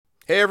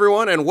Hey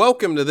everyone, and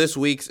welcome to this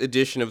week's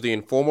edition of the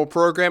Informal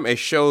Program, a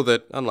show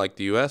that, unlike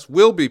the U.S.,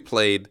 will be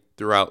played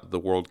throughout the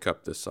World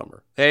Cup this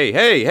summer. Hey,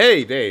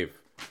 Dave.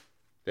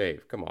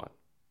 Dave, come on.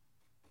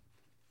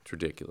 It's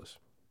ridiculous.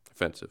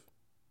 Offensive.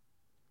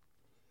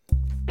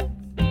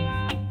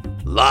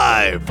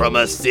 Live from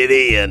a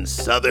city in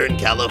Southern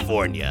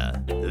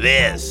California,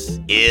 this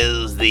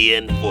is the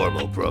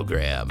Informal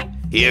Program.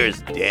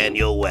 Here's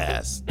Daniel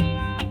West.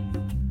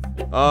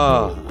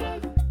 But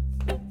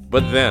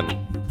then...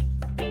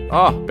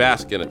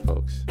 bask in it,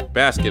 folks.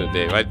 Bask in it,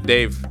 Dave.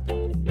 Dave,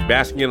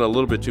 basking in it a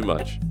little bit too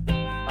much.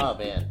 Oh,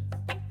 man.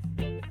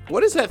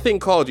 What is that thing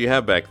called you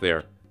have back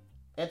there?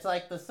 It's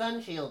like the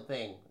sun shield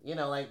thing. You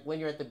know, like when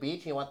you're at the beach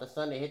and you want the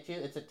sun to hit you.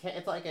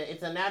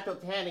 It's a natural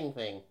tanning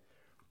thing.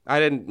 I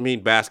didn't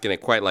mean bask in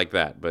it quite like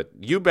that, but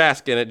you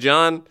bask in it.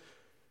 John's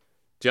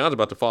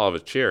about to fall off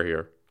his chair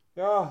here.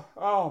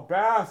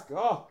 Bask.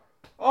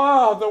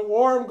 The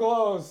warm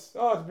glows.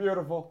 Oh, it's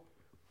beautiful.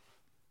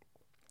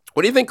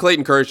 What do you think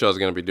Clayton Kershaw is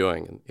going to be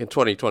doing in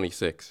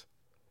 2026?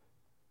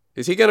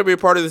 Is he going to be a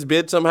part of this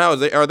bid somehow? Are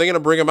they going to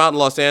bring him out in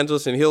Los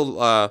Angeles and he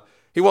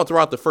won't throw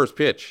out the first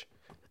pitch?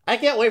 I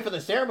can't wait for the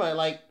ceremony.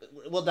 Like,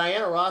 will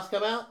Diana Ross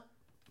come out?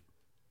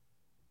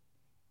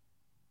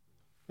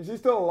 Is he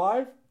still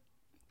alive?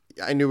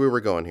 I knew we were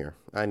going here.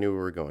 I knew.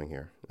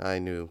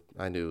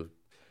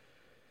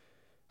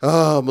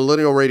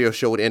 Millennial Radio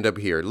Show would end up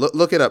here.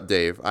 Look it up,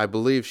 Dave. I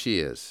believe she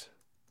is.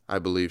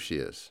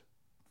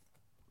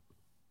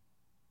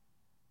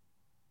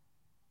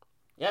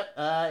 Yep,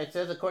 it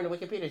says according to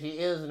Wikipedia, she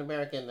is an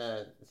American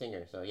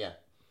singer, so yeah.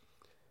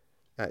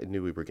 I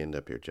knew we were getting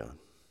up here, John.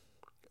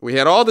 We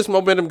had all this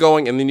momentum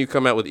going, and then you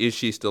come out with, is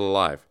she still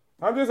alive?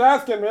 I'm just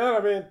asking, man. I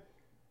mean,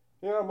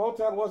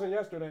 Motown wasn't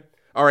yesterday.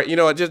 All right, you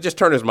know what? Just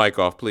turn his mic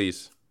off,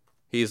 please.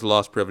 He's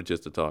lost privileges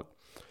to talk.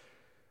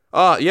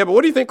 But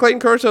what do you think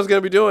Clayton Kershaw is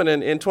going to be doing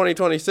in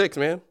 2026,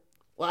 man?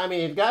 Well, I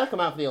mean, he's got to come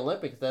out for the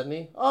Olympics, doesn't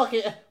he?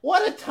 Okay,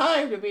 what a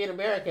time to be an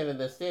American in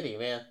this city,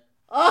 man.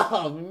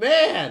 Oh,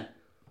 man.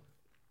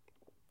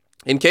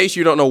 In case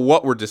you don't know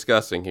what we're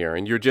discussing here,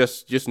 and you're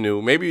just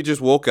new, maybe you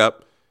just woke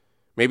up,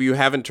 maybe you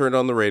haven't turned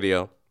on the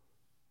radio,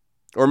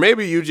 or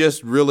maybe you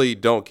just really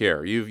don't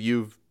care.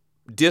 You've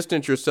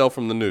distanced yourself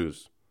from the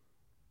news.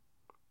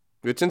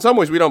 Which in some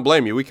ways we don't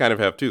blame you. We kind of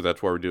have too.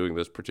 That's why we're doing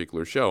this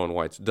particular show and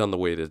why it's done the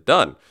way it is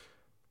done.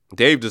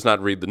 Dave does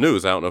not read the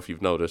news. I don't know if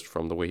you've noticed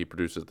from the way he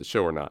produces the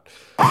show or not.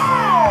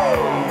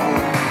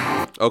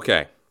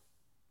 Okay.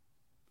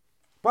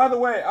 By the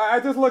way, I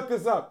just looked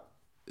this up.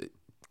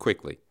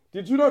 Quickly.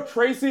 Did you know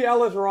Tracy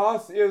Ellis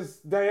Ross is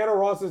Diana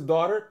Ross's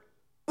daughter?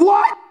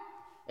 What?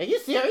 Are you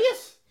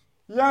serious?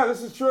 Yeah,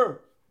 this is true.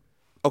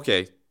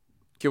 Okay.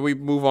 Can we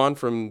move on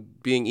from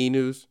being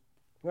e-news?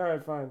 All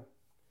right, fine.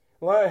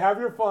 Well,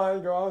 have your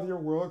fun. Go on with your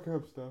World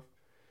Cup stuff.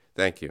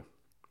 Thank you.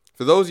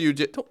 For those of you...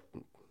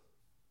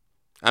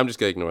 I'm just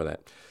going to ignore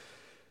that.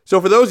 So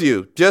for those of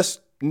you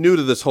just new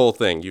to this whole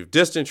thing, you've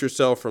distanced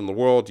yourself from the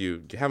world,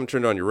 you haven't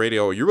turned on your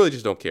radio, or you really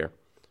just don't care.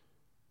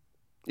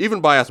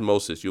 Even by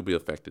osmosis, you'll be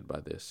affected by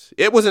this.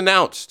 It was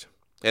announced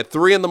at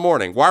 3 in the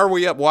morning. Why are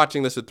we up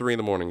watching this at 3 in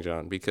the morning,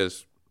 John?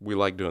 Because we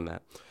like doing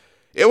that.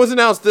 It was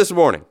announced this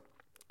morning,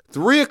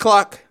 3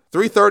 o'clock,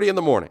 3:30 in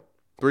the morning,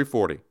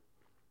 3:40,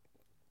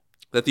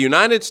 that the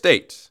United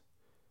States,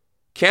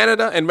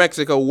 Canada, and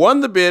Mexico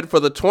won the bid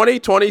for the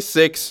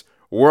 2026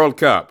 World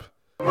Cup.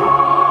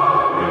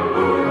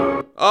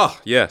 Oh,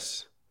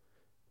 yes.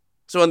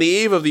 So on the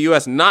eve of the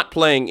U.S. not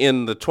playing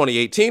in the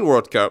 2018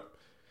 World Cup,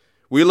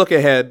 we look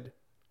ahead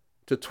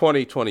to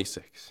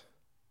 2026.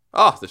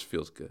 Oh, this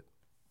feels good.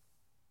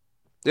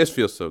 This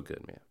feels so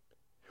good, man.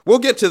 We'll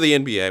get to the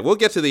NBA. We'll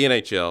get to the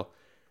NHL.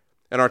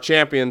 And our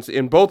champions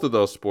in both of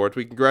those sports,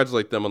 we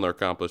congratulate them on their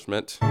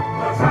accomplishment.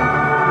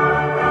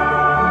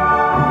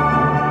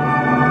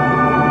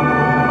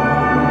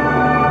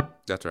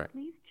 That's right.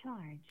 Please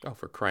charge. Oh,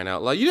 for crying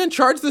out loud. You didn't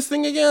charge this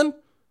thing again?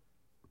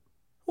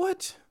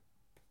 What?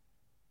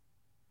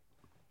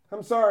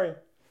 I'm sorry.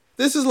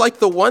 This is like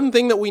the one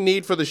thing that we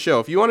need for the show.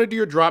 If you want to do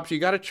your drops, you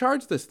got to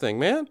charge this thing,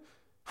 man.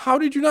 How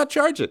did you not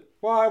charge it?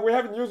 Well, we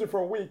haven't used it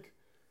for a week.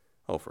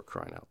 Oh, for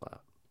crying out loud.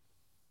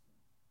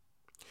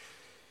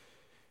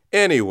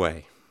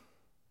 Anyway.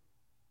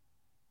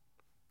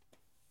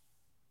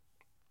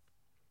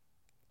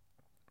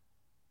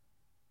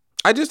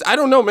 I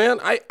don't know, man.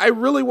 I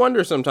really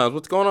wonder sometimes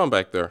what's going on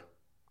back there.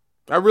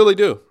 I really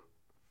do.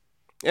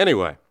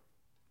 Anyway.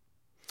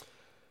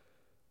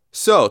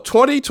 So,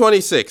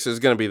 2026 is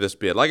going to be this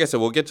bid. Like I said,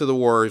 we'll get to the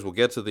Warriors. We'll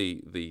get to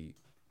the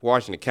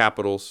Washington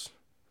Capitals.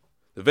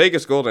 The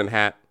Vegas Golden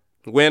Hat.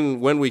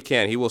 When we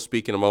can. He will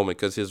speak in a moment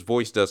because his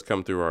voice does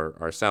come through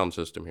our sound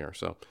system here.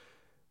 So,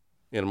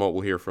 in a moment,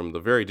 we'll hear from the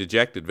very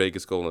dejected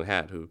Vegas Golden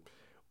Hat, who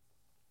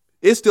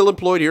is still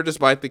employed here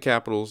despite the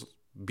Capitals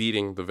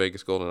beating the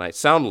Vegas Golden Knights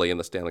soundly in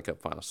the Stanley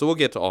Cup Final. So, we'll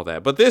get to all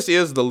that. But this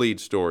is the lead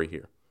story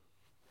here.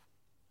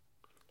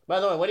 By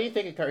the way, what do you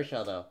think of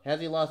Kershaw, though? Has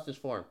he lost his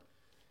form?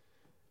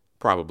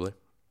 Probably.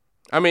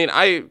 I mean,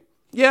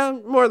 Yeah,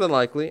 more than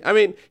likely. I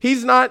mean,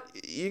 he's not.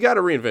 You got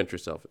to reinvent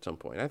yourself at some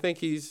point. I think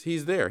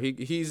he's there.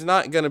 He's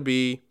not going to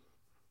be.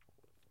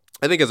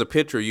 I think as a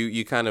pitcher,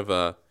 you kind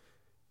of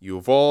you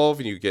evolve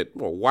and you get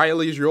more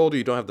wily as you're older.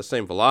 You don't have the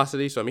same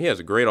velocity. So I mean, he has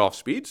a great off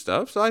speed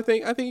stuff. So I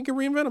think he can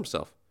reinvent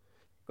himself.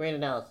 Great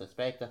analysis.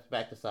 Back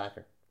to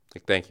soccer.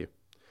 Thank you.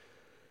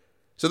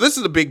 So this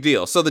is a big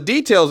deal. So the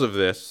details of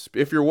this,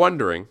 if you're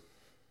wondering,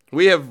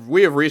 we have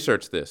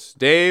researched this.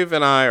 Dave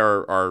and I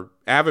are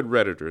avid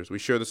Redditors. We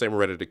share the same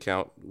Reddit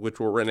account, which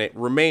will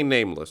remain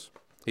nameless.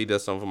 He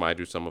does some of them, I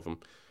do some of them.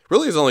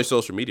 Really his only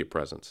social media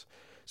presence.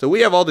 So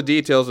we have all the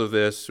details of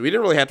this. We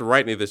didn't really have to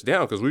write any of this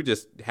down because we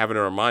just have it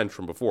in our minds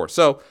from before.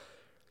 So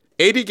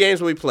 80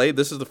 games will be played.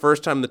 This is the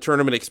first time the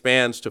tournament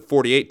expands to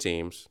 48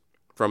 teams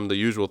from the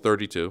usual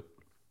 32.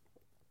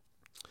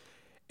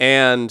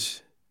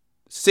 And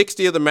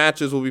 60 of the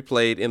matches will be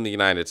played in the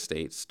United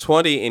States,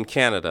 20 in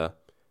Canada,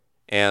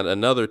 and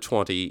another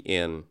 20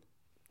 in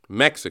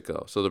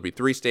Mexico. So there'll be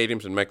 3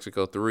 stadiums in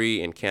Mexico,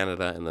 3 in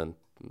Canada, and then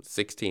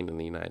 16 in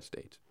the United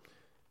States.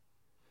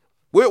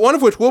 One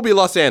of which will be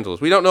Los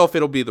Angeles. We don't know if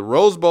it'll be the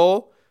Rose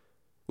Bowl,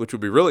 which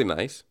would be really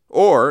nice,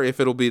 or if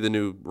it'll be the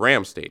new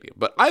Rams Stadium.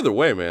 But either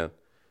way, man,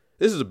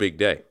 this is a big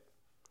day.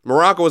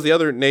 Morocco was the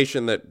other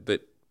nation that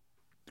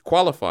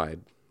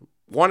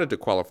wanted to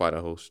qualify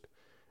to host.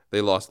 They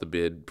lost the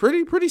bid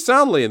pretty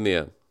soundly in the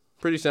end.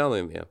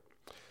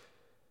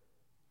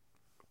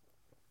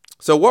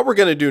 So what we're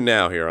going to do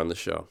now here on the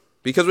show,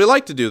 because we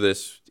like to do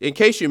this, in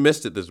case you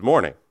missed it this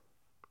morning,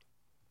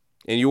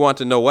 and you want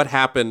to know what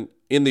happened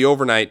in the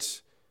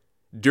overnights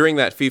during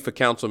that FIFA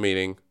Council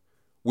meeting,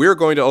 we're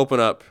going to open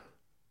up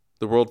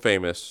the world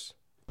famous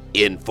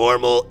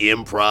Informal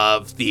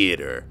Improv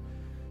Theater.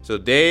 So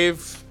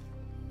Dave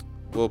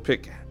will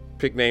pick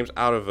names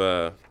out of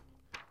a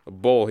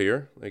bowl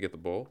here. Let me get the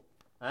bowl.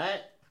 All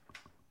right.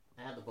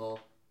 I have the bowl.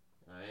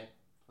 All right.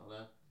 Hold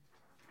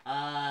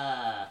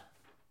on.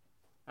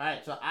 All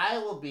right. So I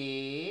will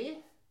be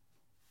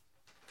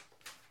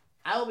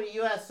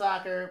U.S.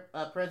 Soccer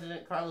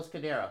President Carlos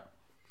Cordero.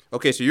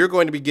 Okay, so you're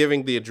going to be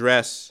giving the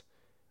address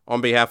on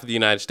behalf of the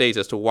United States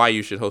as to why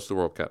you should host the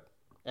World Cup.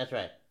 That's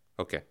right.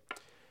 Okay.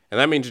 And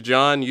that means,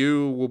 John,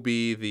 you will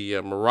be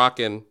the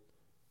Moroccan.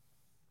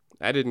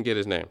 I didn't get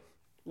his name.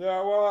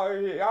 Yeah, well,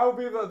 I will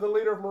be the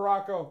leader of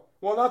Morocco.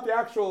 Well, not the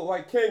actual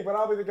king, but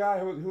I'll be the guy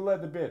who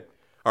led the bid.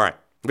 All right.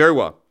 Very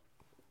well.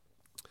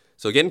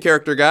 So get in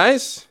character,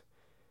 guys.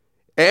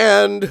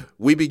 And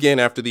we begin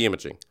after the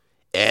imaging.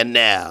 And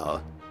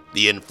now,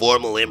 the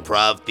Informal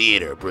Improv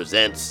Theater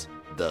presents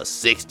the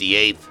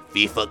 68th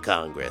FIFA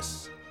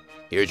Congress.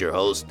 Here's your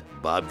host,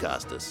 Bob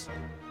Costas.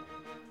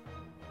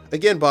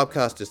 Again, Bob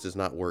Costas does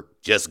not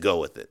work. Just go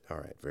with it. All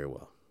right, very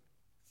well.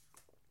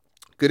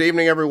 Good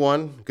evening,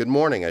 everyone. Good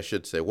morning, I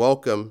should say.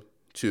 Welcome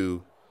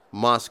to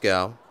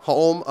Moscow,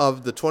 home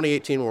of the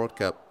 2018 World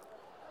Cup.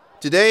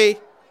 Today,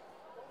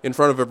 in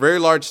front of a very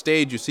large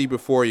stage you see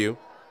before you,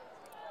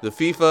 the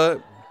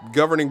FIFA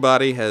governing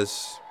body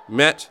has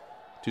met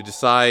to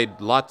decide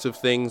lots of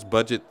things,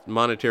 budget,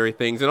 monetary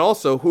things, and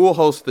also who will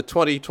host the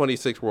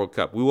 2026 World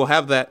Cup. We will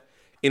have that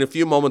in a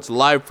few moments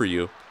live for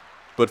you.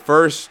 But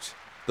first,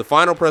 the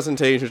final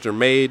presentations are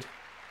made.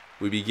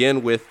 We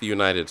begin with the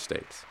United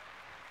States.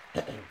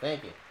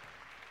 Thank you.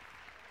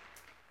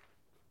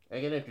 Are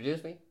you going to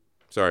introduce me?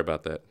 Sorry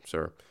about that,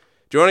 sir.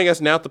 Joining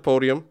us now at the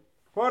podium.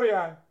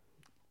 Podium.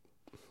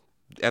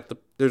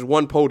 There's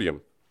one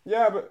podium.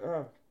 Yeah,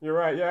 but you're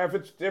right. Yeah,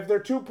 if they're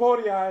 2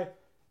 podii,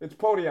 it's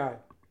podii.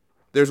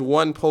 There's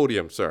one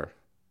podium, sir.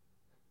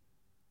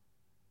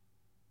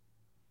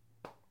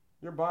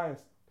 You're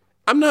biased.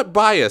 I'm not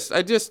biased.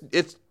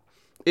 It's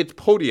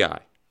podii.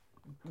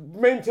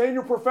 Maintain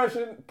your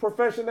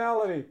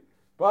professionality,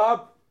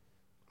 Bob.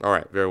 All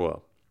right, very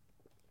well.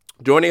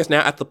 Joining us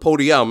now at the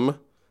podium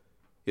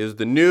is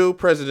the new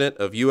president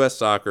of U.S.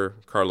 Soccer,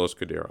 Carlos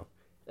Cordero.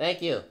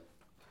 Thank you.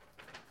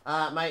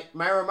 My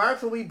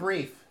remarks will be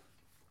brief.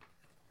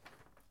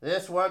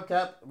 This World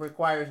Cup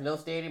requires no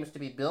stadiums to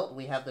be built.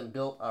 We have them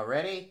built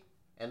already,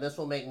 and this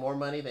will make more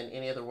money than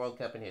any other World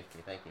Cup in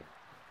history. Thank you.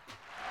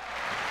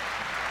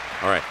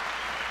 All right.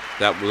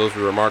 Those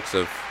were remarks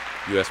of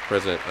U.S.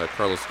 President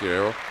Carlos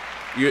Cordero.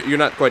 You're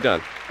not quite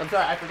done. I'm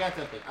sorry, I forgot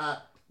something.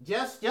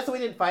 Just so we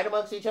didn't fight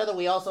amongst each other,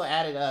 we also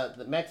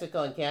added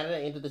Mexico and Canada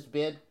into this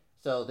bid,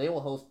 so they will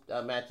host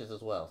matches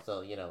as well.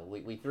 So,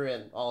 we threw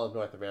in all of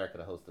North America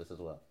to host this as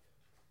well.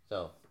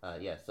 So,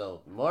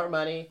 so more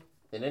money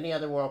than any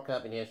other World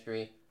Cup in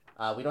history.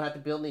 We don't have to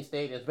build any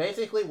stadiums.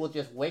 Basically, we'll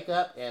just wake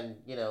up and,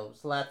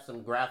 slap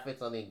some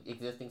graphics on the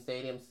existing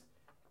stadiums.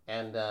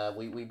 And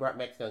we brought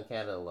Mexico and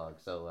Canada along,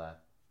 so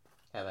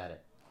have at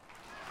it.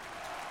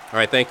 All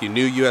right, thank you.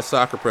 New U.S.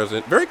 Soccer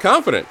president, very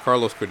confident,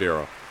 Carlos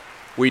Cordero.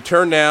 We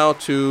turn now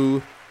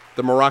to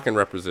the Moroccan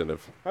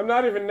representative. I'm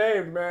not even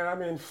named, man. I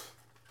mean,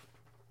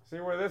 see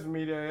where this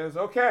media is.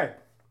 Okay.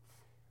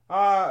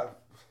 My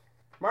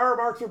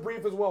remarks are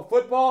brief as well.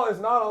 Football is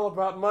not all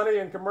about money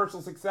and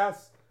commercial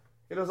success.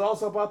 It is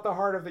also about the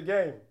heart of the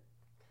game.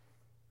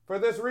 For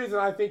this reason,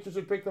 I think you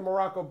should pick the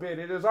Morocco bid.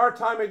 It is our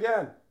time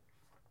again.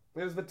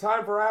 It is the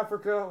time for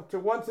Africa to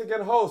once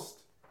again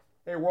host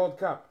a World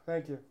Cup.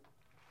 Thank you.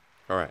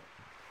 All right.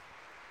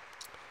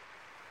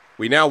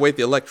 We now wait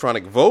the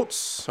electronic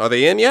votes. Are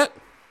they in yet?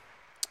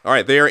 All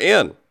right, they are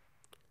in.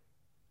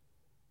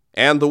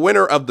 And the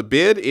winner of the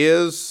bid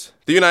is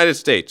the United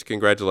States.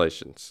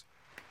 Congratulations.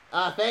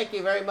 Thank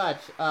you very much.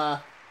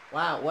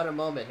 Wow, what a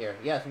moment here.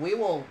 Yes, we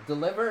will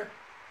deliver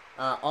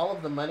all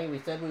of the money we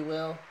said we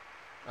will.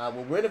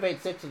 We'll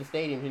renovate 6 of the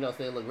stadiums,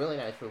 so they look really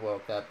nice for the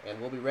World Cup, and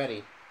we'll be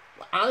ready.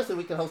 Honestly,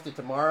 we can host it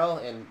tomorrow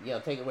and,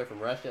 take it away from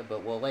Russia,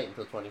 but we'll wait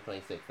until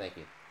 2026. Thank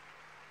you.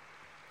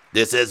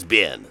 This has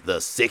been the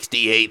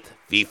 68th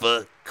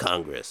FIFA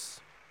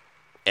Congress.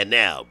 And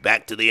now,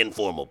 back to the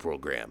informal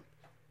program.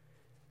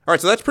 All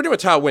right, so that's pretty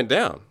much how it went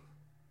down.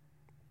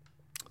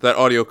 That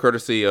audio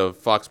courtesy of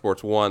Fox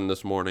Sports 1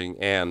 this morning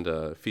and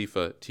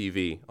FIFA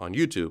TV on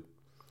YouTube.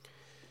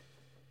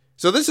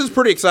 So this is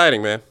pretty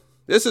exciting, man.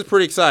 This is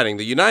pretty exciting.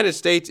 The United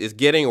States is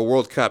getting a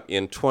World Cup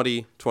in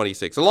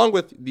 2026, along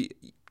with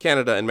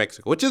Canada and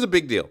Mexico, which is a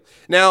big deal.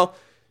 Now,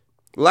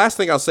 last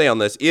thing I'll say on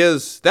this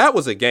is that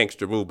was a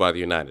gangster move by the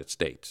United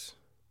States.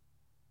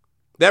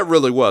 That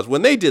really was.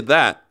 When they did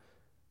that,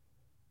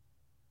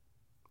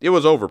 it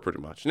was over pretty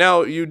much.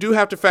 Now, you do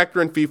have to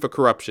factor in FIFA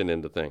corruption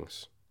into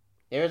things.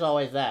 There's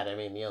always that. I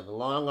mean, the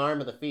long arm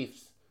of the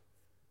fiefs.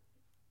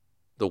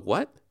 The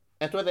what?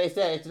 That's what they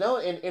said. It's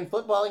known in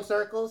footballing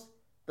circles,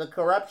 the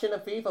corruption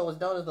of FIFA was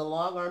known as the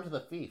long arms of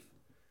the fief.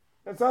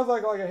 It sounds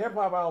like a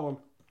hip-hop album.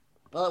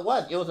 Well, it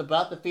was. It was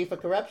about the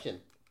FIFA corruption.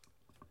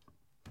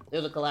 It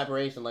was a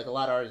collaboration, like a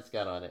lot of artists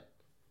got on it.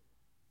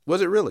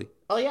 Was it really?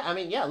 Oh, yeah. I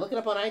mean, yeah, look it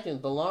up on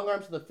iTunes. The long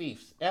arms of the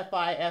fiefs.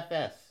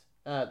 F-I-F-S.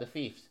 The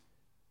fiefs.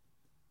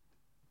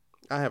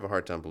 I have a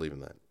hard time believing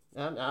that.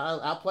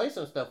 I'll play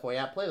some stuff for you.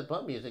 I'll play the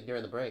bump music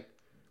during the break.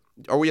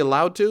 Are we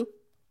allowed to?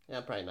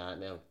 Yeah, probably not.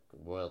 No,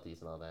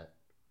 royalties and all that.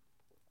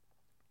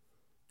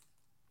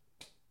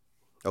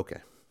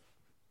 Okay.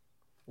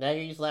 Now I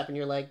hear you slapping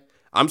your leg.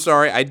 I'm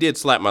sorry. I did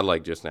slap my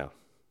leg just now.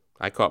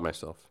 I caught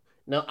myself.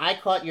 No, I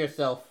caught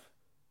yourself.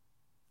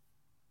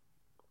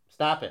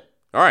 Stop it.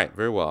 All right.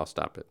 Very well. I'll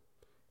stop it.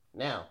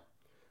 Now.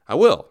 I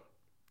will.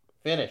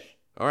 Finish.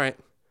 All right.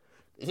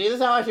 See, this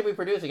is how I should be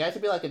producing. I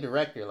should be like a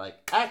director, like,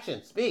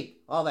 action,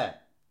 speak, all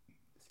that.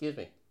 Excuse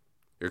me.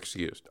 You're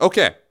excused.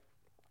 Okay.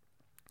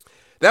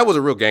 That was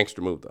a real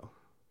gangster move, though.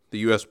 The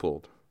U.S.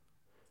 pulled.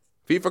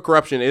 FIFA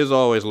corruption is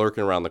always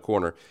lurking around the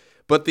corner.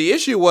 But the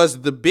issue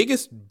was the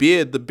biggest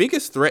bid, the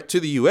biggest threat to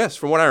the U.S.,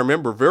 from what I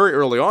remember very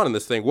early on in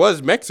this thing,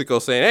 was Mexico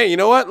saying, hey, you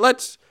know what,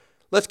 let's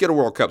get a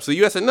World Cup. So the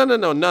U.S. said, no,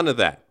 none of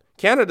that.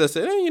 Canada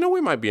said, hey,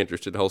 we might be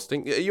interested in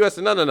hosting. The U.S.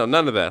 said, no,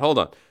 none of that. Hold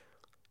on.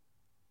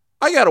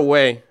 I got a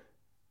way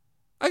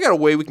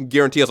we can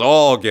guarantee us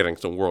all getting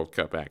some World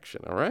Cup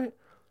action, all right?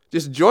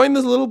 Just join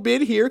this little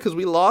bid here because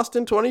we lost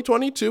in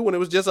 2022 when it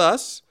was just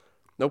us.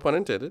 No pun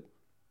intended.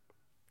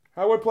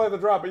 I would play the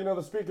drop, but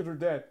the speakers are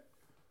dead.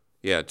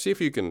 Yeah, see if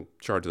you can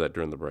charge that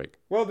during the break.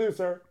 Will do,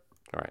 sir.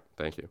 All right,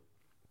 thank you.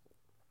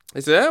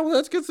 They said, well,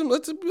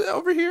 let's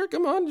over here.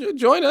 Come on,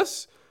 join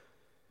us.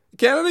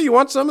 Canada, you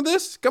want some of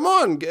this? Come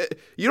on.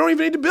 You don't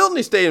even need to build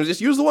any stadiums.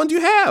 Just use the ones you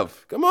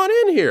have. Come on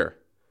in here.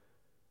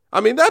 I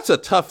mean, that's a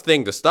tough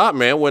thing to stop,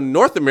 man. When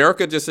North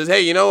America just says,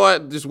 hey, you know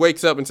what? Just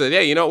wakes up and says,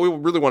 hey, we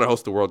really want to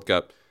host the World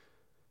Cup.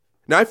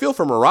 Now, I feel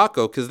for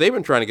Morocco because they've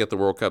been trying to get the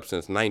World Cup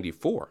since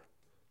 94.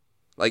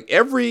 Like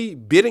every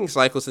bidding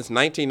cycle since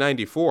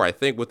 1994, I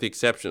think with the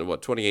exception of,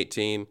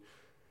 2018,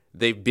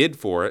 they've bid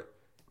for it.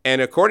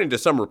 And according to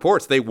some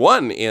reports, they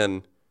won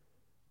in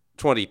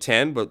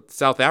 2010, but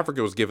South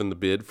Africa was given the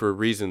bid for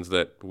reasons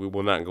that we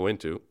will not go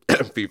into,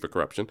 FIFA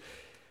corruption.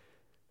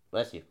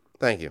 Bless you.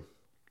 Thank you.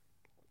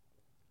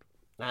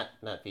 Not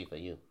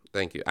FIFA, you.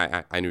 Thank you.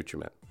 I knew what you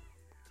meant.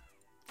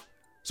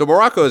 So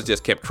Morocco has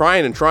just kept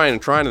trying, and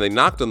they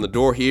knocked on the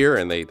door here,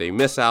 and they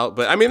miss out.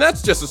 But, I mean,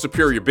 that's just a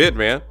superior bid,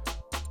 man.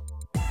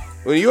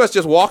 When the U.S.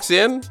 just walks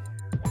in,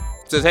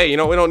 says, hey, we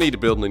don't need to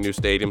build any new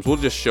stadiums. We'll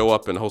just show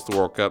up and host the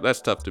World Cup.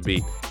 That's tough to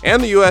beat.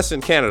 And the U.S.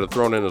 and Canada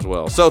thrown in as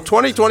well. So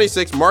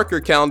 2026, mark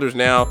your calendars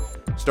now.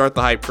 Start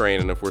the hype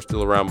train, and if we're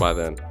still around by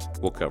then,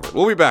 we'll cover it.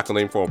 We'll be back on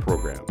the Informal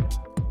Program.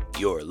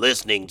 You're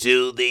listening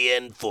to the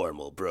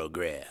Informal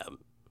Program.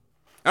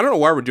 I don't know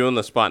why we're doing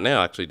this spot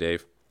now, actually,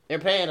 Dave. They're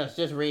paying us.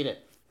 Just read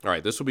it. All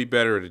right, this will be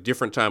better at a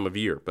different time of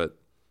year, but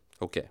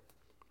okay.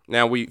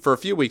 Now, for a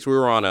few weeks, we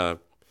were on a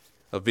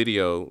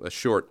video, a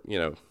short,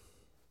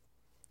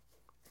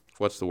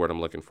 what's the word I'm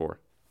looking for?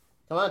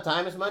 Come on,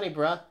 time is money,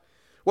 bruh.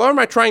 What am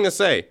I trying to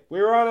say? We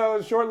were on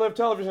a short-lived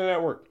television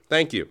network.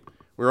 Thank you.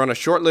 We were on a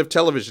short-lived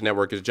television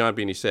network, as John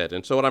Beanie said.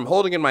 And so what I'm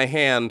holding in my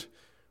hand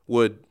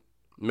would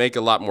make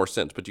a lot more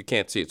sense, but you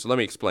can't see it. So let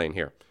me explain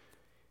here.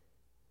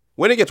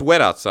 When it gets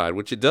wet outside,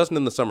 which it doesn't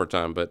in the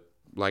summertime, but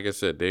like I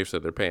said, Dave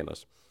said they're paying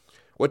us.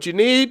 What you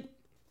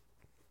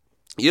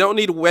don't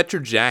need to wet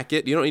your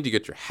jacket. You don't need to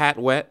get your hat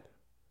wet.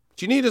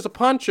 What you need is a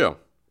poncho.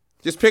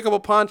 Just pick up a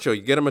poncho.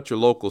 You get them at your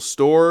local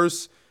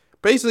stores.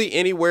 Basically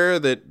anywhere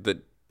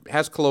that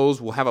has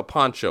clothes will have a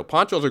poncho.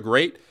 Ponchos are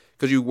great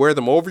because you wear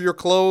them over your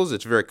clothes.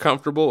 It's very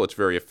comfortable. It's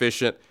very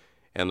efficient.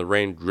 and the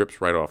rain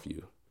drips right off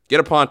you. Get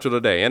a poncho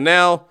today. And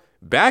now,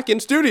 back in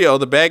studio,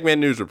 the Bagman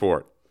News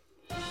Report.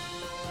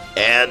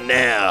 And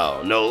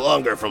now, no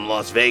longer from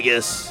Las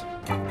Vegas,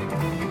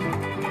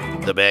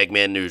 the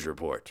Bagman News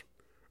Report.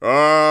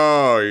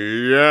 Oh,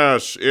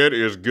 yes, it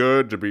is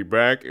good to be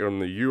back in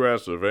the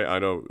U.S. of A. I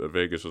know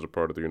Vegas is a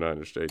part of the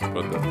United States,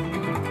 but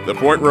the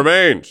point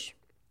remains.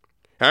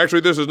 Actually,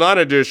 this is not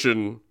an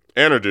edition,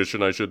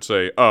 I should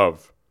say,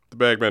 of the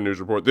Bagman News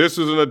Report. This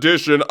is an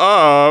edition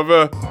of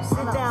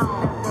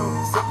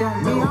Sit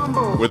down, be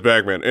humble. with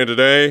Bagman. And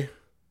today,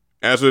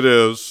 as it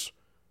is,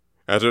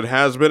 as it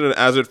has been, and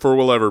as it for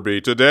will ever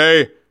be,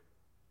 today,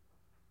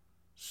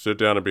 sit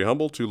down and be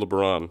humble to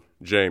LeBron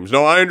James.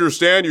 Now, I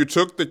understand you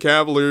took the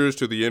Cavaliers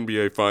to the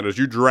NBA Finals.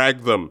 You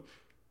dragged them,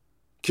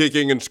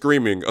 kicking and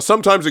screaming,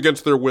 sometimes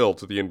against their will,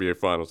 to the NBA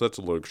Finals. That's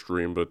a little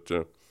extreme, but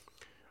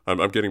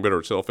I'm getting better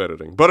at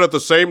self-editing. But at the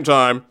same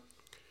time,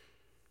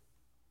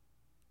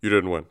 you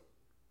didn't win.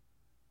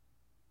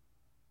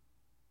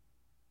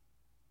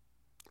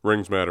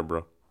 Rings matter,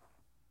 bro.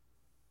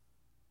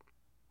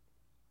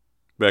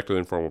 Back to the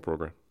informal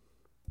program.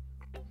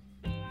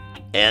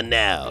 And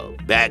now,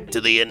 back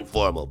to the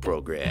informal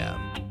program.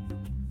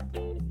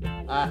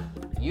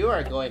 You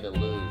are going to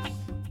lose,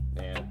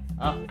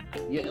 man.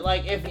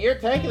 If you're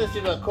taking this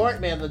to a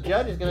court, man, the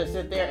judge is going to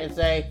sit there and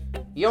say,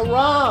 you're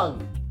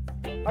wrong.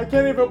 I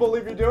can't even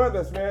believe you're doing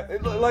this, man.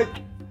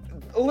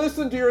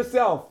 Listen to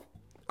yourself.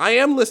 I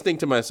am listening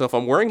to myself.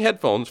 I'm wearing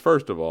headphones,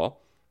 first of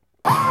all.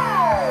 All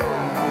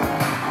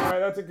right,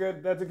 that's a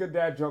good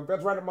dad joke.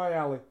 That's right up my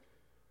alley.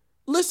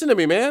 Listen to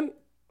me, man.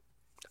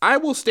 I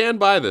will stand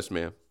by this,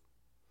 man.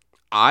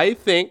 I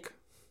think,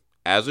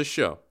 as a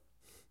show,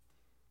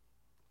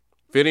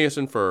 Phineas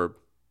and Ferb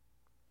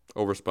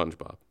over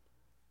SpongeBob.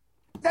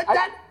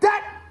 That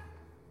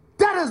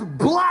is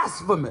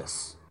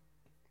blasphemous.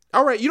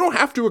 All right, you don't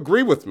have to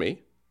agree with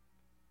me,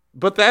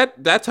 but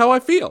that's how I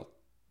feel.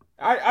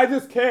 I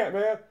just can't,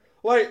 man.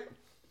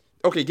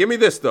 Okay, give me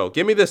this, though.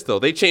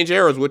 They change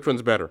eras. Which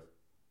one's better?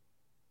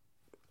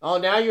 Oh,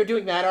 now you're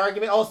doing that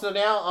argument?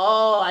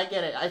 I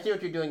get it. I see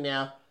what you're doing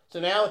now. So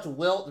now it's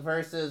Wilt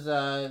versus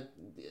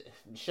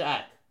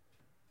Shaq.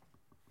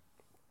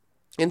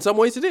 In some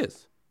ways, it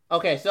is.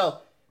 Okay, so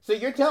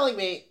you're telling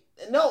me,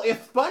 no,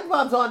 if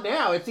SpongeBob's on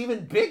now, it's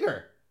even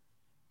bigger.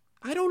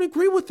 I don't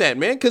agree with that,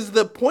 man, because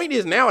the point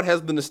is now it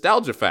has the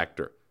nostalgia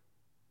factor,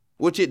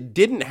 which it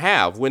didn't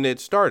have when it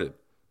started.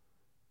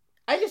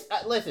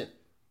 Listen.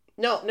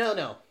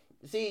 No.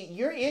 See,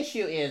 your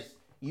issue is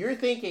you're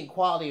thinking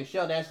quality of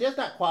show. Now, it's just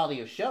not quality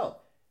of show.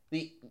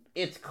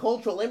 It's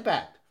cultural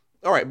impact.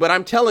 All right, but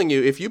I'm telling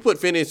you, if you put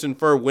Phineas and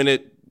Ferb when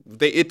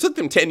it took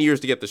them 10 years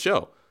to get the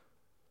show.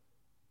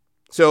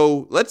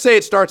 So let's say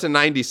it starts in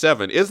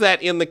 97. Is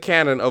that in the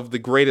canon of the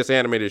greatest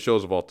animated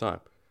shows of all time?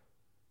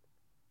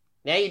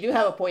 Now, you do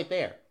have a point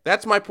there.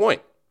 That's my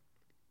point.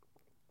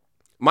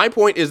 My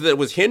point is that it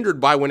was hindered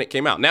by when it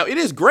came out. Now, it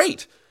is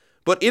great,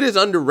 but it is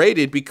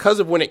underrated because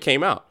of when it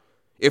came out.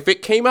 If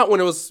it came out when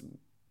it was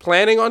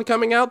planning on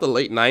coming out, the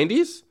late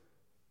 90s.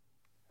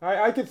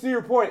 I can see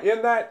your point.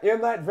 In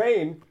that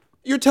vein.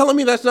 You're telling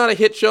me that's not a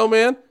hit show,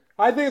 man?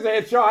 I think it's a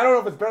hit show. I don't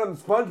know if it's better than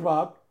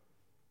SpongeBob.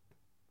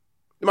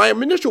 My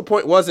initial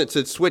point wasn't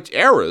to switch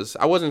eras.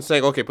 I wasn't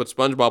saying, okay, put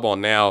SpongeBob on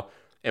now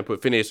and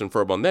put Phineas and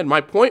Ferb on then.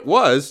 My point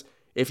was,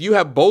 if you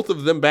have both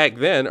of them back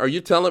then, are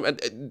you telling me,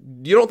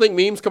 you don't think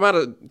memes come out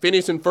of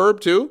Phineas and Ferb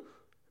too?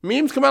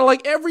 Memes come out of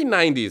like every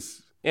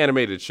 90s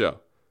animated show.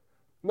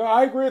 No,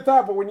 I agree with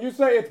that, but when you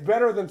say it's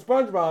better than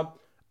SpongeBob.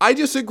 I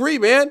disagree,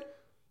 man.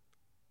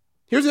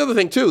 Here's the other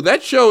thing too.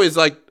 That show is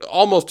like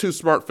almost too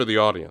smart for the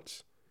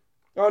audience.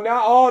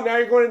 Now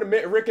you're going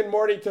into Rick and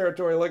Morty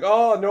territory.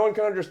 No one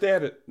can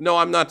understand it. No,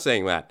 I'm not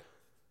saying that.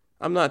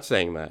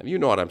 You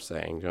know what I'm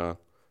saying, John.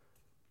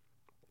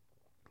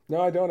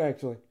 No, I don't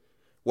actually.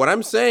 What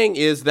I'm saying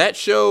is that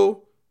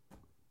show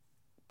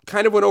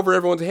kind of went over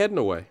everyone's head in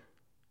a way.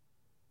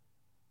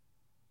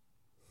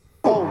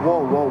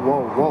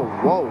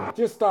 Whoa.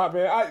 Just stop,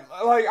 man.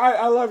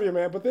 I love you,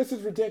 man, but this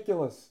is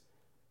ridiculous.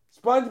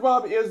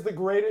 SpongeBob is the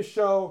greatest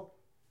show.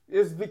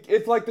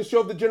 It's like the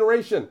show of the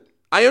generation.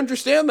 I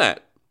understand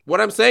that. What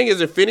I'm saying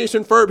is if Phineas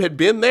and Ferb had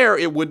been there,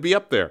 it would be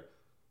up there.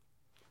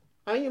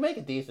 I mean, you make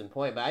a decent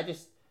point, but I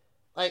just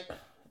have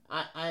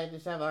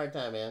a hard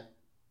time, man.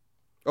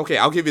 Okay,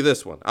 I'll give you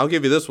this one.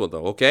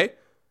 Though, okay?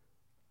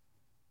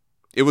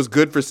 It was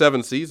good for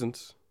 7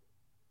 seasons.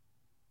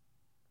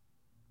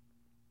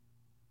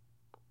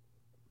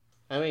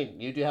 I mean,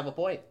 you do have a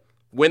point.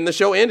 When the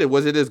show ended,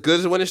 was it as good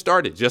as when it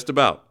started? Just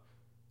about.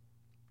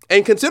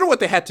 And consider what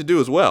they had to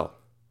do as well.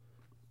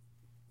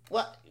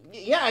 Well,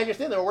 yeah, I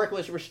understand they were working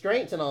with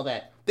restraints and all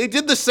that. They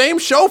did the same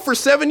show for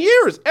 7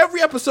 years.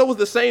 Every episode was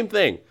the same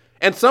thing.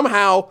 And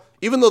somehow,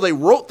 even though they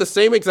wrote the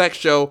same exact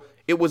show,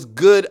 it was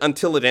good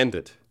until it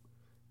ended.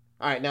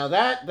 All right, now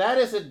that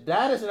is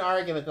an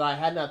argument that I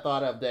had not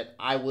thought of that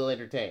I will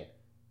entertain.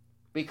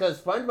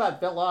 Because SpongeBob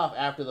fell off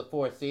after the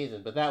 4th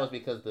season, but that was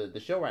because the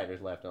show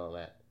writers left and all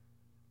that.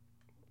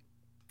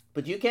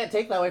 But you can't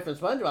take that away from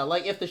SpongeBob.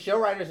 Like, if the show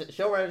writers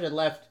had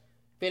left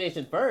Phineas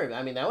and Ferb.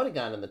 I mean, that would have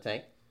gone in the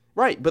tank.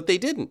 Right, but they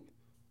didn't.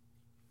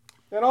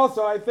 And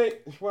also, I think,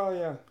 well,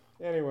 yeah.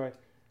 Anyway,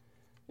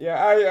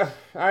 yeah,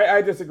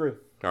 I disagree.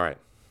 All right.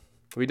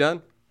 We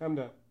done? I'm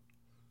done.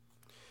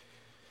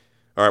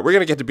 All right, we're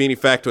going to get to Beanie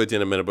Factoids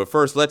in a minute, but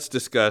first let's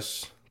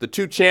discuss the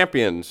two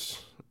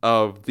champions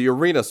of the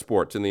arena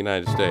sports in the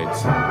United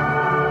States.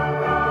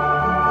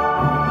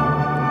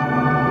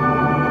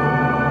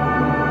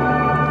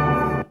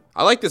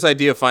 I like this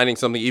idea of finding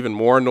something even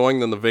more annoying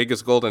than the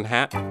Vegas Golden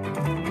Hat.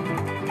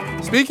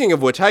 Speaking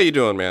of which, how you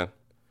doing, man?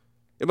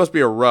 It must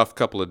be a rough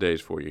couple of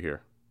days for you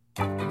here.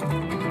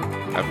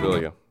 I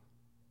feel you.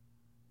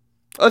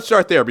 Let's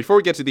start there before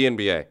we get to the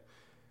NBA.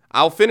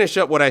 I'll finish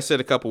up what I said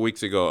a couple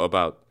weeks ago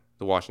about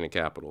the Washington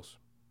Capitals.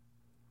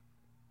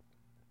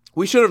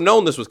 We should have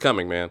known this was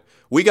coming, man.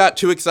 We got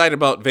too excited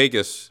about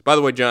Vegas. By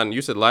the way, John,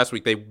 you said last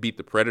week they beat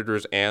the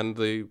Predators and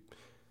the...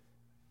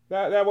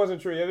 That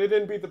wasn't true. Yeah, they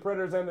didn't beat the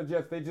Predators and the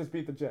Jets. They just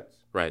beat the Jets.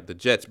 Right, the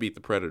Jets beat the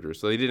Predators,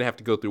 so they didn't have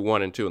to go through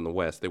 1 and 2 in the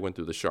West. They went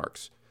through the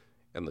Sharks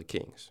and the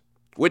Kings,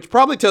 which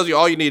probably tells you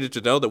all you needed to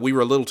know, that we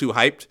were a little too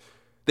hyped.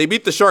 They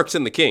beat the Sharks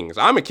and the Kings.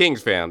 I'm a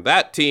Kings fan.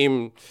 That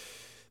team,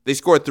 they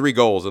scored 3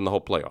 goals in the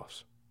whole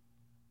playoffs.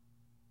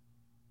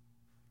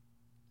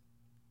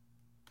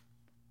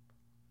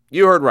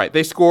 You heard right.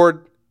 They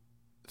scored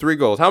 3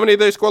 goals. How many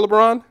did they score,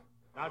 LeBron?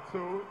 Not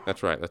 2.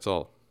 That's right. That's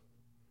all.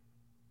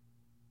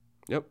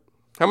 Yep.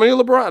 How many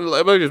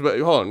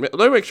LeBron? Hold on. Let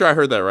me make sure I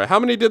heard that right. How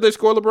many did they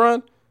score,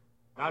 LeBron?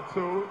 Not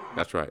 2.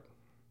 That's right.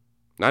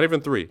 Not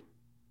even 3.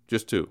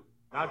 Just 2.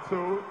 Not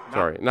 2.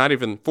 Sorry. Not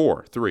even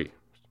 4. 3.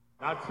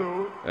 Not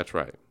 2. That's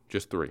right.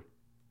 Just 3.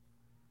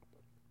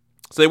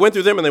 So they went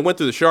through them and they went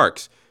through the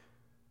Sharks.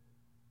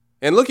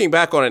 And looking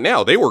back on it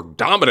now, they were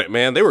dominant,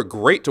 man. They were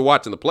great to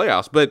watch in the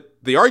playoffs. But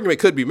the argument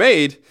could be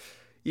made,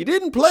 you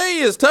didn't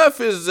play as tough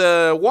as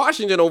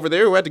Washington over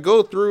there, who had to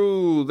go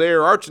through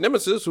their arch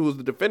nemesis, who was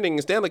the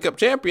defending Stanley Cup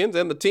champions,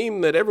 and the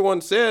team that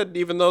everyone said,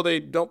 even though they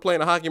don't play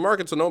in a hockey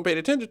market, so no one paid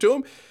attention to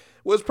them,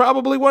 was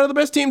probably one of the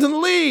best teams in the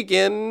league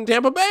in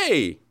Tampa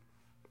Bay.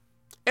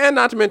 And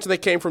not to mention they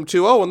came from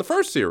 2-0 in the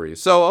first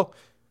series. So,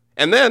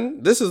 and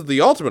then, this is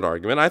the ultimate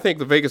argument. I think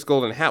the Vegas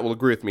Golden Hat will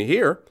agree with me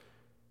here.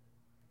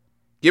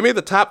 Give me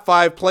the top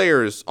 5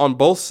 players on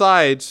both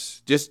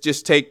sides.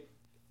 Just take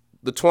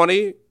the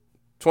 20,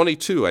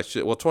 22,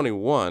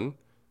 21.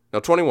 No,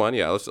 21,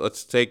 yeah.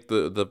 Let's take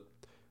the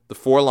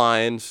 4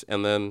 lines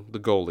and then the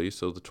goalie.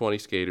 So the 20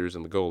 skaters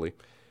and the goalie.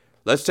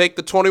 Let's take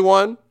the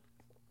 21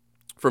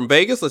 from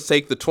Vegas. Let's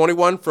take the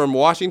 21 from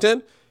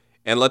Washington.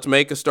 And let's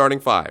make a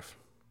starting 5.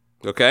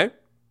 Okay?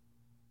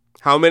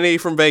 How many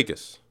from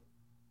Vegas?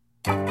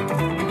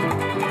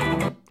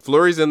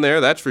 Fleury's in there,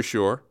 that's for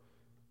sure.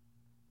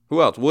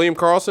 Who else? William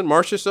Karlsson,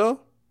 Marchessault?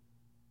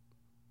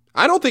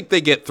 I don't think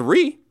they get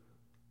 3.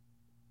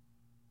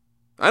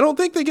 I don't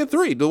think they get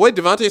 3. The way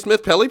Devontae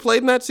Smith-Pelly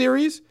played in that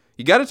series,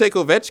 you got to take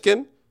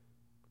Ovechkin.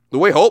 The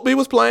way Holtby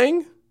was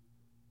playing,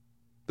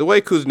 the way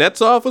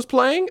Kuznetsov was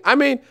playing. I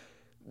mean,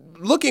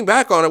 looking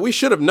back on it, we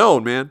should have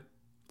known, man.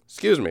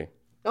 Excuse me.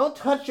 Don't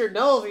touch your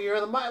nose or you're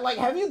in the mic. Like,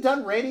 have you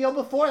done radio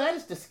before? That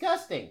is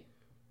disgusting.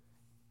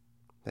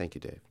 Thank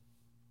you, Dave.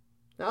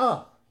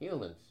 Oh,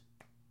 humans.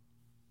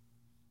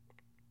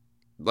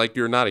 Like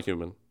you're not a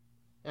human.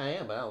 I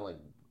am, but I don't, like,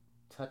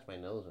 touch my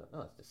nose.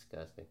 Oh, it's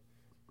disgusting.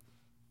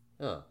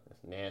 Oh,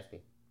 that's nasty.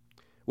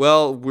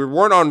 Well, we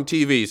weren't on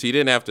TV, so you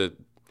didn't have to.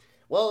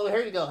 Well,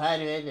 here you go.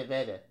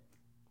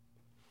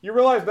 You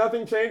realize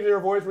nothing changed in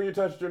your voice when you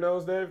touched your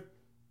nose, Dave?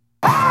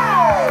 All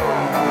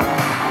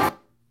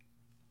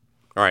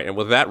right, and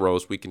with that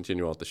roast, we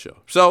continue on with the show.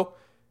 So,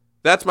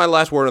 that's my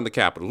last word on the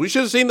Capitals. We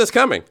should have seen this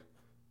coming.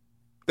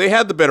 They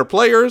had the better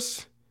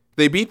players,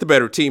 they beat the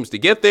better teams to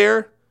get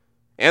there,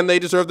 and they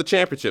deserve the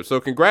championship. So,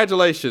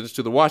 congratulations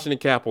to the Washington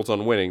Capitals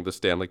on winning the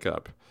Stanley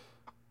Cup.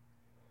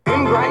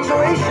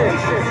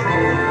 Congratulations!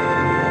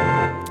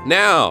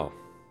 Now,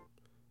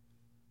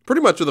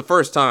 pretty much for the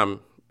first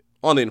time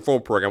on the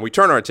Inform program, we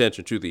turn our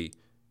attention to the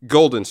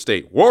Golden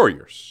State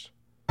Warriors.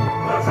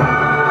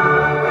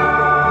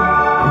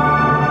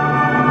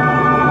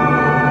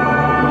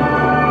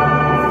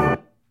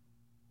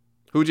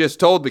 Who just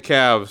told the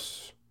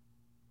Cavs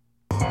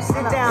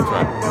Sit down.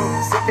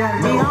 Right. Sit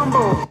down. Be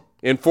humble.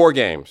 in 4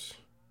 games,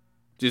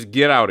 just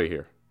get out of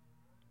here.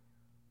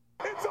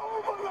 It's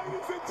over,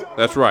 ladies and gentlemen.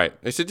 That's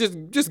right. They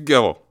said just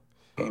go.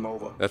 Game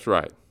over. That's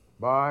right.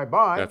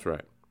 Bye-bye. That's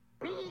right.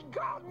 Be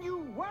gone, you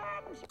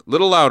worms.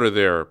 Little louder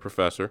there,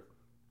 Professor.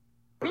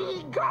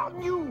 Be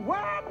gone, you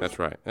worms. That's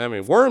right. I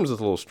mean, worms is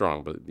a little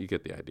strong, but you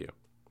get the idea.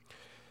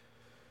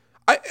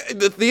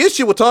 The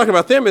issue with talking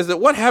about them is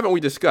that what haven't we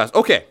discussed?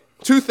 Okay,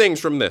 2 things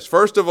from this.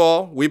 First of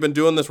all, we've been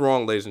doing this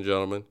wrong, ladies and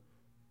gentlemen.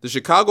 The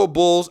Chicago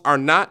Bulls are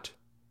not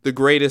the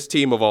greatest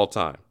team of all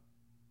time.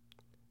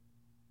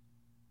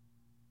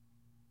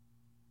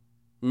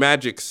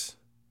 Magic's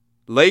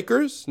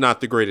Lakers, not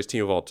the greatest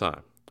team of all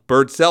time.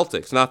 Bird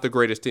Celtics, not the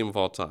greatest team of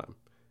all time.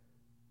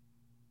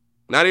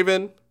 Not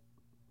even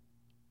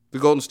the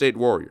Golden State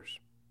Warriors.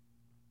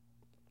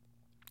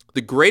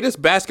 The greatest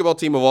basketball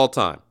team of all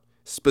time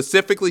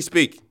specifically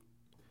speaking,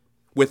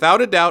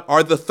 without a doubt,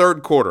 are the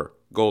third quarter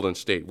Golden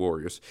State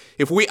Warriors.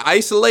 If we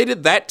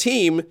isolated that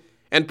team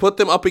and put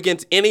them up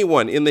against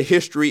anyone in the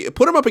history,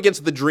 put them up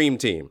against the dream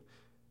team,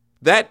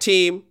 that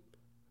team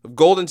of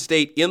Golden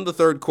State in the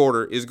third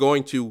quarter is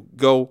going to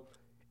go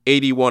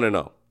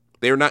 81-0.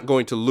 They are not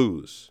going to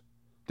lose.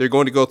 They're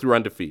going to go through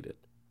undefeated.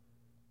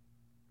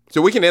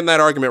 So we can end that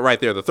argument right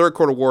there. The third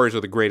quarter Warriors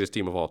are the greatest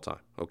team of all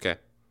time, okay?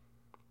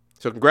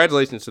 So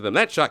congratulations to them.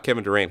 That shot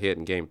Kevin Durant hit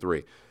in Game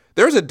 3.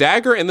 There's a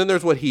dagger, and then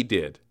there's what he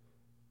did.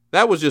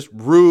 That was just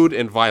rude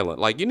and violent.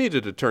 Like, you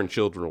needed to turn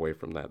children away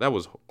from that. That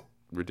was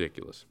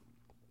ridiculous.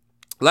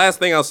 Last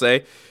thing I'll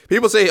say,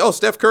 people say, oh,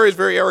 Steph Curry is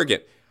very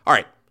arrogant. All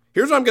right,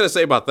 here's what I'm going to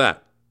say about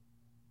that.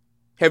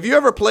 Have you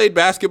ever played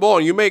basketball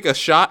and you make a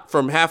shot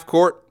from half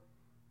court?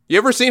 You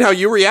ever seen how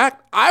you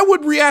react? I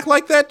would react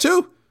like that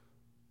too.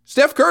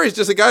 Steph Curry is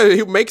just a guy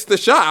who makes the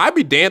shot. I'd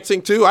be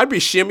dancing too. I'd be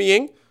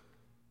shimmying.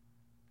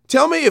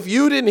 Tell me if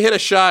you didn't hit a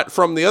shot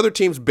from the other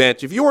team's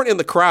bench, if you weren't in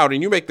the crowd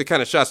and you make the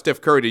kind of shot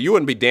Steph Curry did, you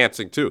wouldn't be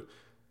dancing too.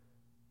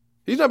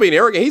 He's not being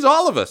arrogant. He's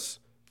all of us.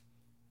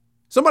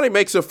 Somebody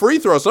makes a free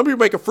throw. Some people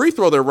make a free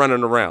throw, they're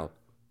running around.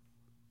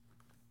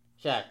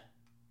 Shaq.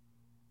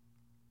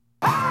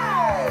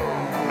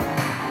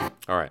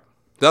 All right.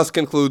 Thus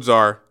concludes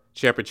our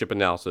championship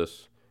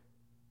analysis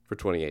for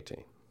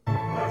 2018.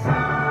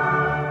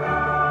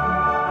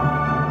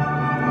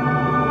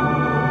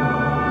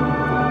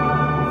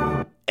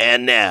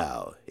 And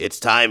now, it's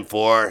time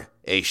for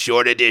a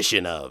short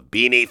edition of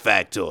Beanie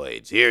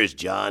Factoids. Here's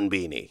John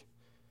Beanie.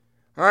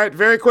 All right,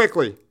 very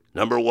quickly.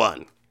 Number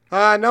 1.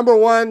 Number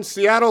 1,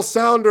 Seattle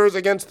Sounders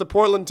against the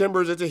Portland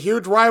Timbers. It's a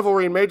huge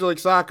rivalry in Major League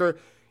Soccer,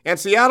 and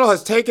Seattle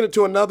has taken it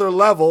to another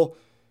level.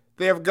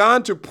 They have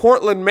gone to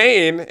Portland,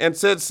 Maine, and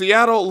said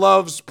Seattle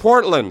loves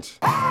Portland.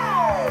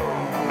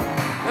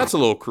 That's a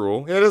little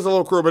cruel. It is a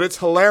little cruel, but it's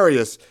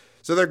hilarious.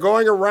 So they're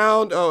going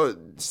around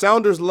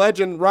Sounders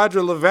legend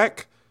Roger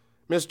Levesque,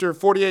 Mr.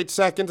 48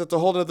 Seconds. It's a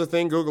whole other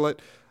thing. Google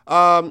it.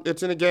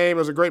 It's in a game. It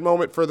was a great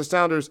moment for the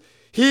Sounders.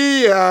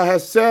 He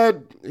has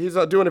said, he's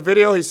doing a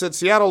video. He said,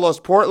 Seattle loves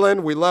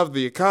Portland. We love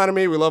the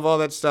economy. We love all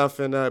that stuff,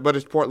 but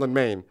it's Portland,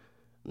 Maine.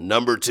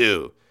 Number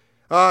 2.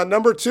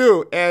 Number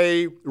 2,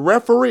 a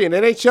referee, an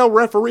NHL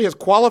referee, has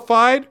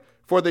qualified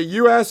for the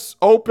U.S.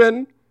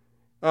 Open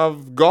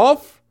of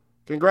golf.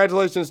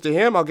 Congratulations to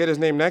him. I'll get his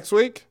name next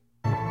week.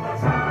 Sorry,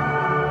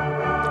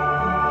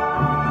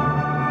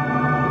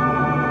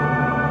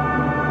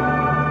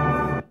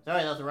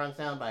 that was the wrong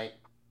soundbite.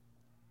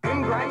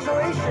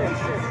 Congratulations.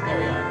 There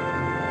we are.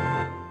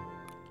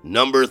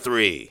 Number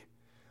 3.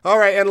 All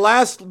right, and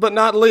last but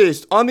not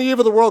least, on the eve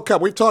of the World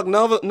Cup, we've talked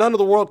none of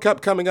the World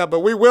Cup coming up, but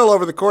we will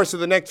over the course of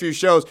the next few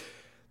shows.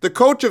 The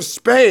coach of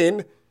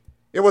Spain,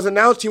 it was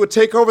announced he would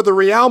take over the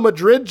Real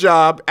Madrid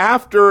job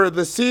after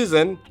the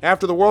season,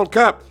 after the World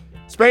Cup.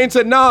 Spain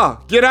said, nah,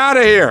 get out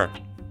of here.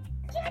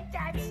 Get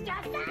that stuff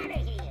out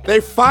of here.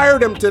 They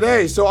fired him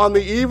today, so on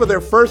the eve of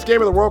their first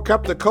game of the World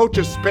Cup, the coach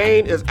of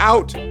Spain is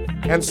out,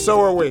 and so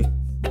are we.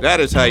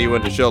 That is how you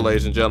end the show,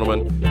 ladies and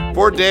gentlemen.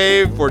 For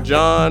Dave, for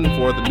John,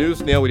 for the new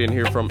snail we didn't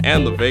hear from,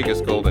 and the Vegas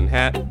Golden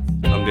Hat,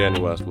 I'm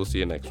Daniel West. We'll see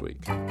you next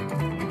week.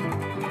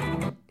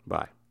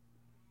 Bye.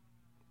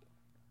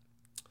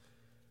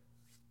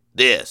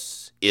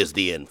 This is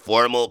the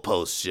Informal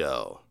Post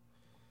Show.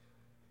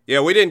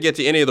 Yeah, we didn't get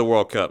to any of the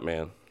World Cup,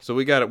 man. So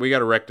we got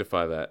to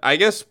rectify that. I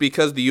guess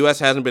because the U.S.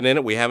 hasn't been in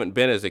it, we haven't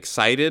been as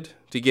excited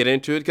to get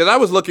into it. Because I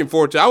was looking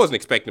forward to, I wasn't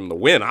expecting them to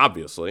win,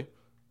 obviously.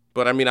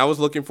 But, I mean, I was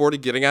looking forward to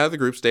getting out of the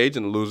group stage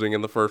and losing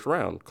in the first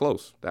round.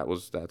 Close.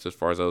 That's as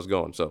far as I was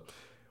going. So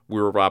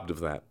we were robbed of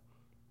that.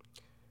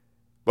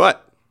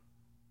 But,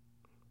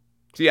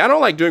 see, I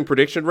don't like doing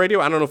prediction radio.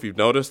 I don't know if you've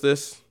noticed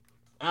this.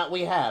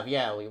 We have,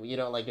 yeah. You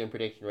don't like doing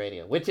prediction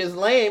radio, which is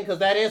lame because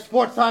that is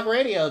sports talk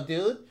radio,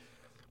 dude.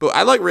 But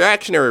I like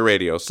reactionary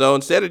radio. So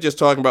instead of just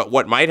talking about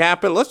what might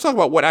happen, let's talk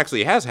about what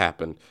actually has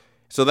happened.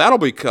 So that'll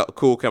be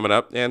cool coming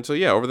up. And so,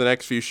 yeah, over the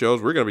next few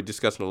shows, we're going to be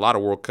discussing a lot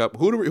of World Cup.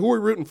 Who are we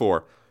rooting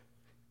for?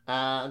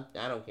 I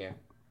don't care.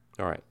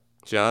 All right.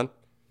 John?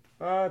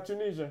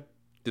 Tunisia.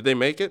 Did they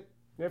make it?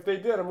 If they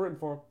did, I'm rooting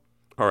for them.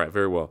 All right.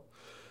 Very well.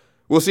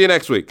 We'll see you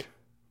next week.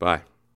 Bye.